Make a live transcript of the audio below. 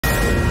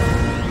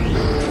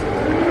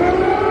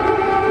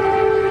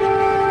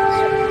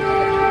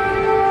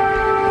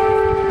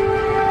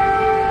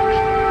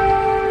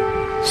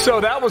So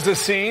that was the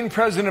scene.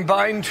 President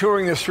Biden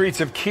touring the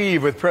streets of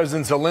Kyiv with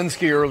President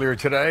Zelensky earlier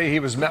today. He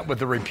was met with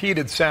the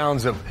repeated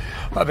sounds of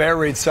air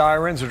raid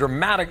sirens, a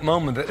dramatic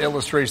moment that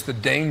illustrates the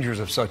dangers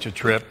of such a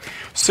trip.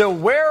 So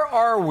where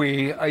are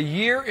we a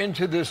year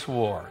into this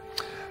war?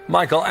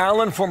 Michael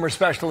Allen, former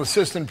Special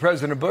Assistant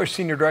President Bush,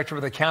 Senior Director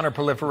of the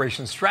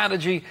Counterproliferation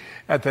Strategy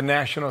at the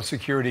National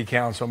Security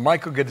Council.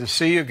 Michael, good to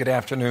see you. Good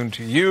afternoon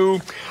to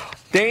you.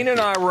 Dana and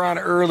I were on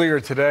earlier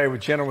today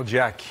with General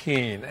Jack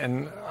Keane,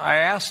 and I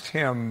asked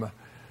him,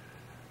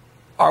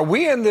 are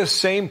we in this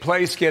same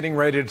place getting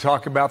ready to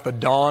talk about the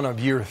dawn of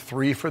year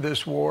 3 for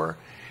this war?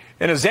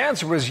 And his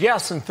answer was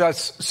yes,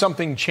 unless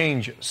something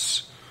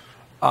changes.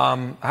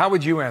 How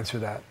would you answer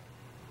that?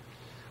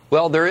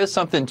 Well, there is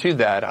something to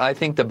that. I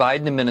think the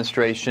Biden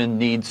administration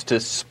needs to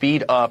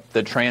speed up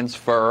the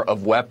transfer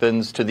of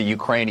weapons to the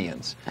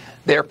Ukrainians.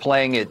 They're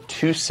playing it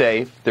too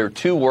safe. They're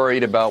too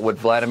worried about what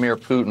Vladimir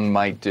Putin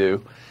might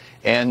do.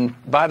 And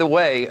by the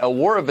way, a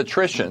war of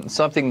attrition,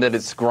 something that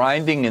is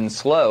grinding and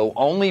slow,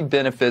 only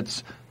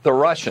benefits the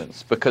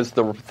Russians, because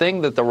the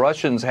thing that the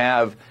Russians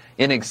have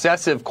in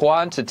excessive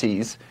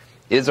quantities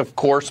is, of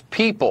course,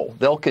 people.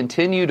 They'll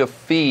continue to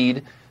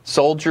feed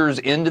soldiers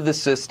into the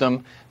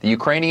system. The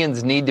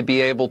Ukrainians need to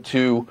be able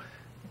to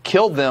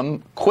kill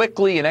them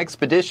quickly and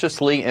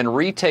expeditiously and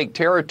retake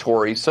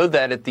territory so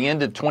that at the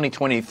end of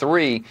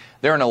 2023,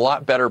 they're in a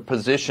lot better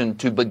position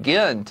to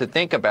begin to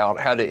think about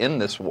how to end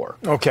this war.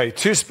 Okay,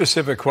 2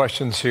 specific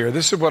questions here.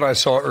 This is what I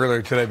saw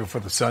earlier today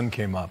before the sun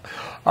came up.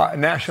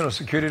 National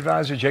Security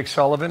Advisor Jake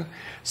Sullivan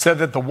said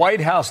that the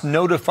White House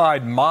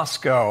notified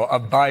Moscow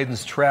of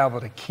Biden's travel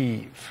to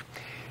Kyiv.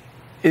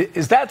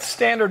 Is that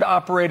standard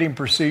operating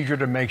procedure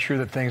to make sure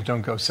that things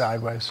don't go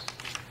sideways?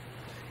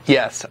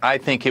 Yes, I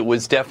think it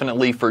was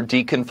definitely for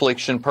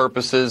deconfliction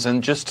purposes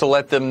and just to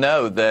let them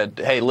know that,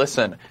 hey,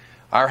 listen,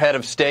 our head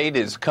of state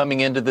is coming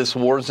into this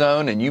war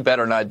zone and you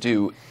better not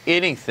do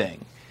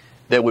anything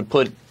that would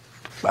put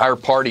our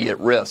party at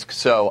risk.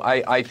 So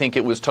I think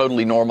it was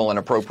totally normal and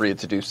appropriate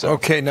to do so.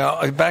 Okay,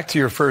 now back to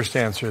your first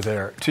answer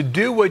there. To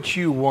do what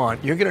you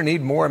want, you're going to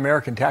need more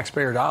American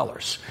taxpayer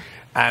dollars.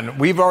 And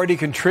we've already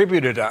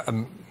contributed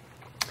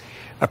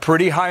a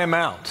pretty high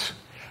amount.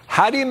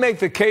 How do you make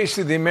the case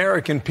to the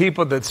American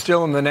people that's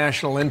still in the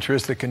national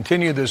interest to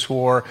continue this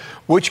war,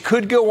 which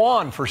could go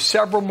on for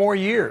several more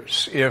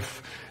years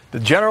if the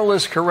general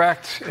is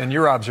correct and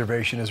your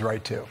observation is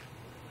right, too?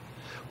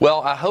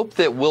 Well, I hope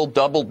that we'll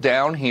double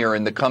down here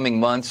in the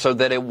coming months so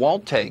that it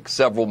won't take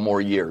several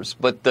more years.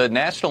 But the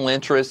national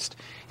interest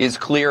is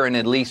clear in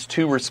at least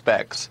 2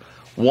 respects.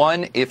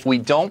 One, if we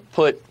don't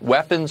put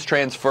weapons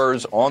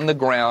transfers on the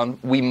ground,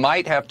 we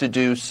might have to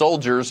do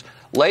soldiers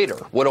later.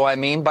 What do I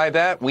mean by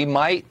that? We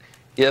might,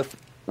 if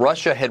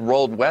Russia had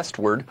rolled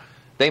westward,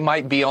 they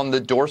might be on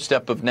the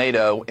doorstep of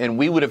NATO, and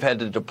we would have had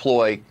to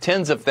deploy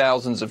tens of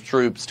thousands of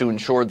troops to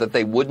ensure that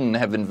they wouldn't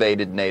have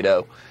invaded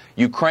NATO.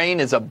 Ukraine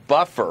is a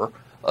buffer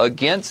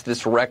against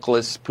this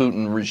reckless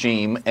Putin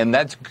regime, and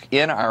that's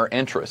in our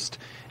interest.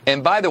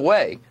 And by the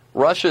way,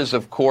 Russia is,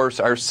 of course,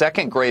 our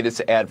second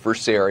greatest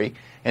adversary,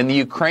 and the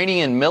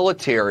Ukrainian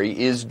military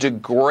is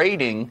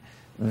degrading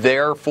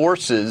their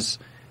forces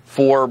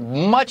for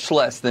much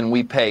less than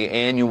we pay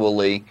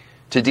annually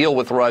to deal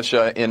with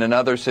Russia in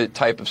another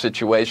type of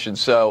situation.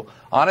 So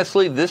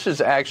honestly, this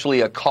is actually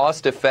a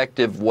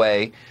cost-effective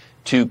way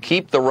to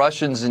keep the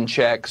Russians in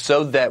check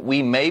so that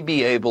we may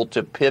be able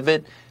to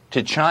pivot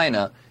to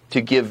China to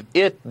give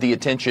it the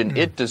attention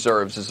it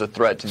deserves as a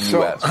threat to the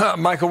U.S.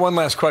 Michael, one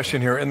last question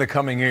here. In the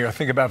coming year,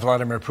 think about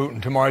Vladimir Putin.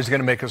 Tomorrow he's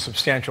going to make a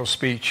substantial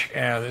speech,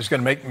 and he's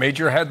going to make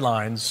major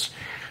headlines.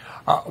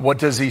 What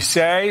does he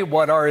say?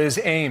 What are his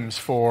aims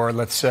for,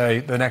 let's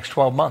say, the next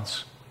 12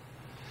 months?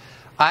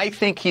 I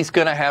think he's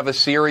going to have a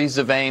series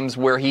of aims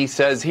where he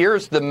says,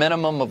 here's the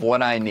minimum of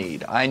what I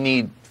need. I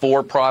need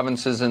 4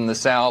 provinces in the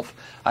south.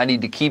 I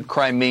need to keep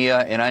Crimea,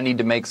 and I need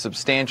to make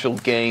substantial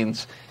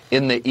gains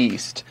in the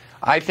east.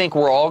 I think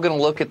we're all going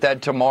to look at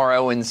that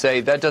tomorrow and say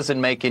that doesn't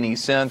make any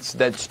sense.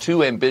 That's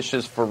too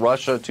ambitious for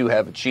Russia to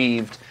have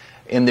achieved,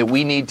 and that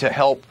we need to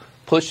help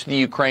push the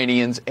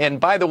Ukrainians. And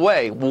by the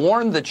way,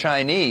 warn the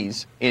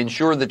Chinese,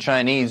 ensure the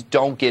Chinese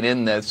don't get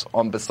in this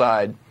on the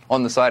side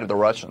of the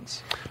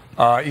Russians.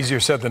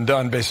 Easier said than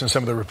done based on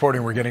some of the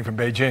reporting we're getting from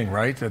Beijing,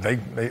 right?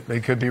 They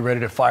could be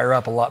ready to fire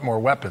up a lot more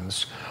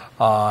weapons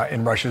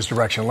in Russia's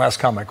direction. Last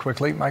comment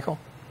quickly, Michael.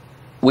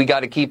 We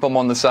got to keep them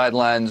on the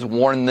sidelines,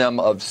 warn them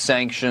of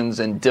sanctions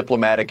and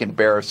diplomatic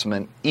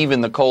embarrassment. Even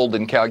the cold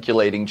and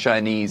calculating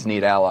Chinese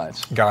need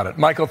allies. Got it.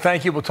 Michael,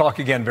 thank you. We'll talk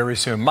again very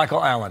soon.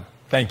 Michael Allen,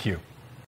 thank you.